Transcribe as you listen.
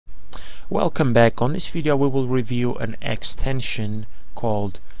Welcome back. On this video we will review an extension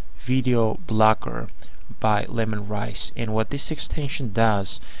called Video Blocker by Lemon Rice, and what this extension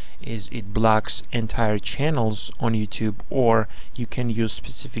does is it blocks entire channels on YouTube, or you can use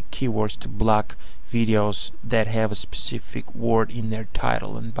specific keywords to block videos that have a specific word in their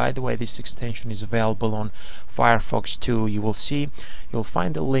title. And by the way, this extension is available on Firefox too. You'll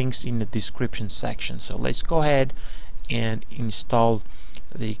find the links in the description section. So let's go ahead and install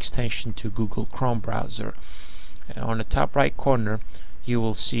the extension to Google Chrome browser. And on the top right corner you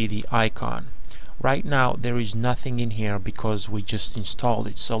will see the icon. Right now there is nothing in here because we just installed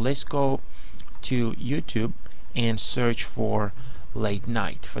it. So let's go to YouTube and search for late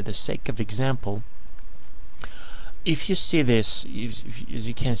night. For the sake of example, if you see this, as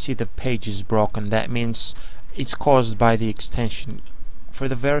you can see, the page is broken. That means it's caused by the extension. For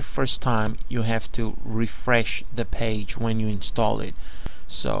the very first time you have to refresh the page when you install it.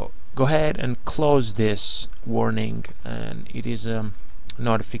 So go ahead and close this warning, and it is a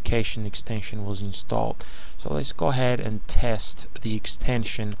notification extension was installed. So let's go ahead and test the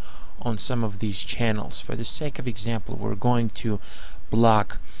extension on some of these channels. For the sake of example, we're going to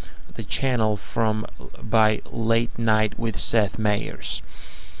block the channel by Late Night with Seth Meyers.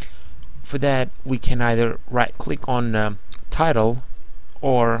 For that, we can either right click on the title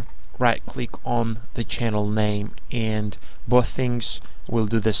or right click on the channel name, and both things will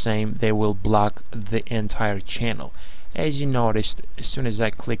do the same. They will block the entire channel. As you noticed, as soon as I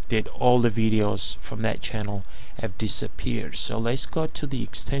clicked it, all the videos from that channel have disappeared. So let's go to the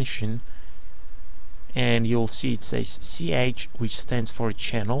extension, and you'll see it says CH, which stands for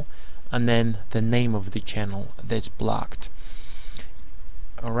channel, and then the name of the channel that's blocked.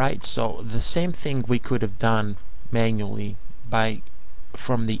 Alright, so the same thing we could have done manually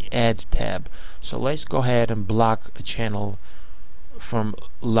from the Add tab. So let's go ahead and block a channel from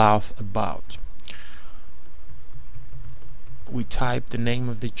Laugh About. We type the name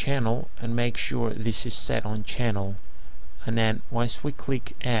of the channel and make sure this is set on channel, and then once we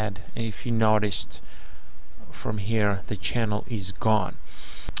click Add, if you noticed from here, the channel is gone.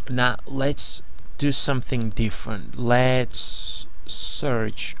 Now let's do something different. Let's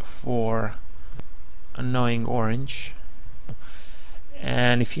search for Annoying Orange,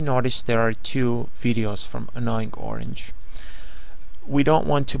 and if you notice, there are two videos from Annoying Orange. We don't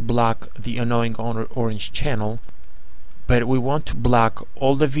want to block the Annoying Orange channel, but we want to block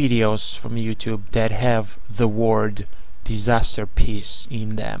all the videos from YouTube that have the word disaster piece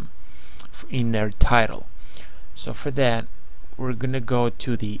in them, in their title. So for that, we're gonna go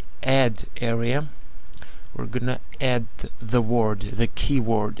to the Add area. We're gonna add the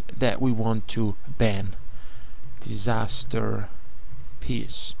keyword that we want to ban, disaster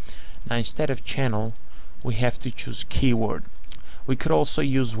piece. Now instead of channel, we have to choose keyword. We could also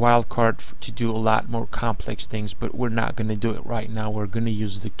use wildcard to do a lot more complex things, but we're not going to do it right now. We're going to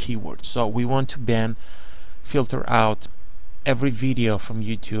use the keyword. So we want to filter out every video from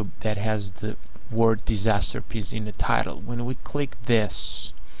YouTube that has the word disaster piece in the title. When we click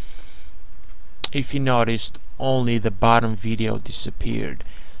this, if you noticed, only the bottom video disappeared.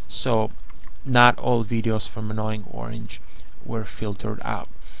 So not all videos from Annoying Orange were filtered out.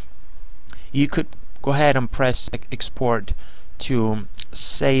 You could go ahead and press export to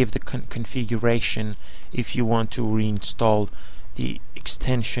save the configuration if you want to reinstall the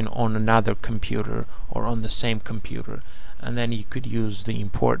extension on another computer or on the same computer, and then you could use the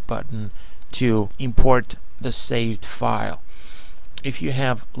import button to import the saved file. If you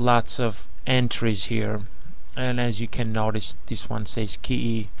have lots of entries here, and as you can notice, this one says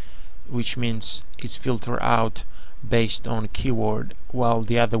key, which means it's filtered out based on keyword, while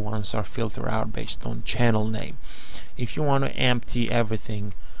the other ones are filtered out based on channel name. If you want to empty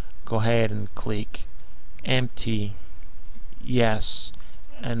everything, go ahead and click empty, yes,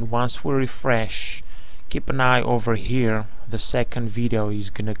 and once we refresh, keep an eye over here. The second video is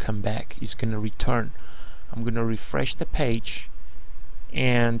gonna come back, it's gonna return. I'm gonna refresh the page,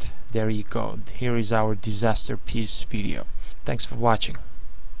 and there you go. Here is our disaster piece video. Thanks for watching.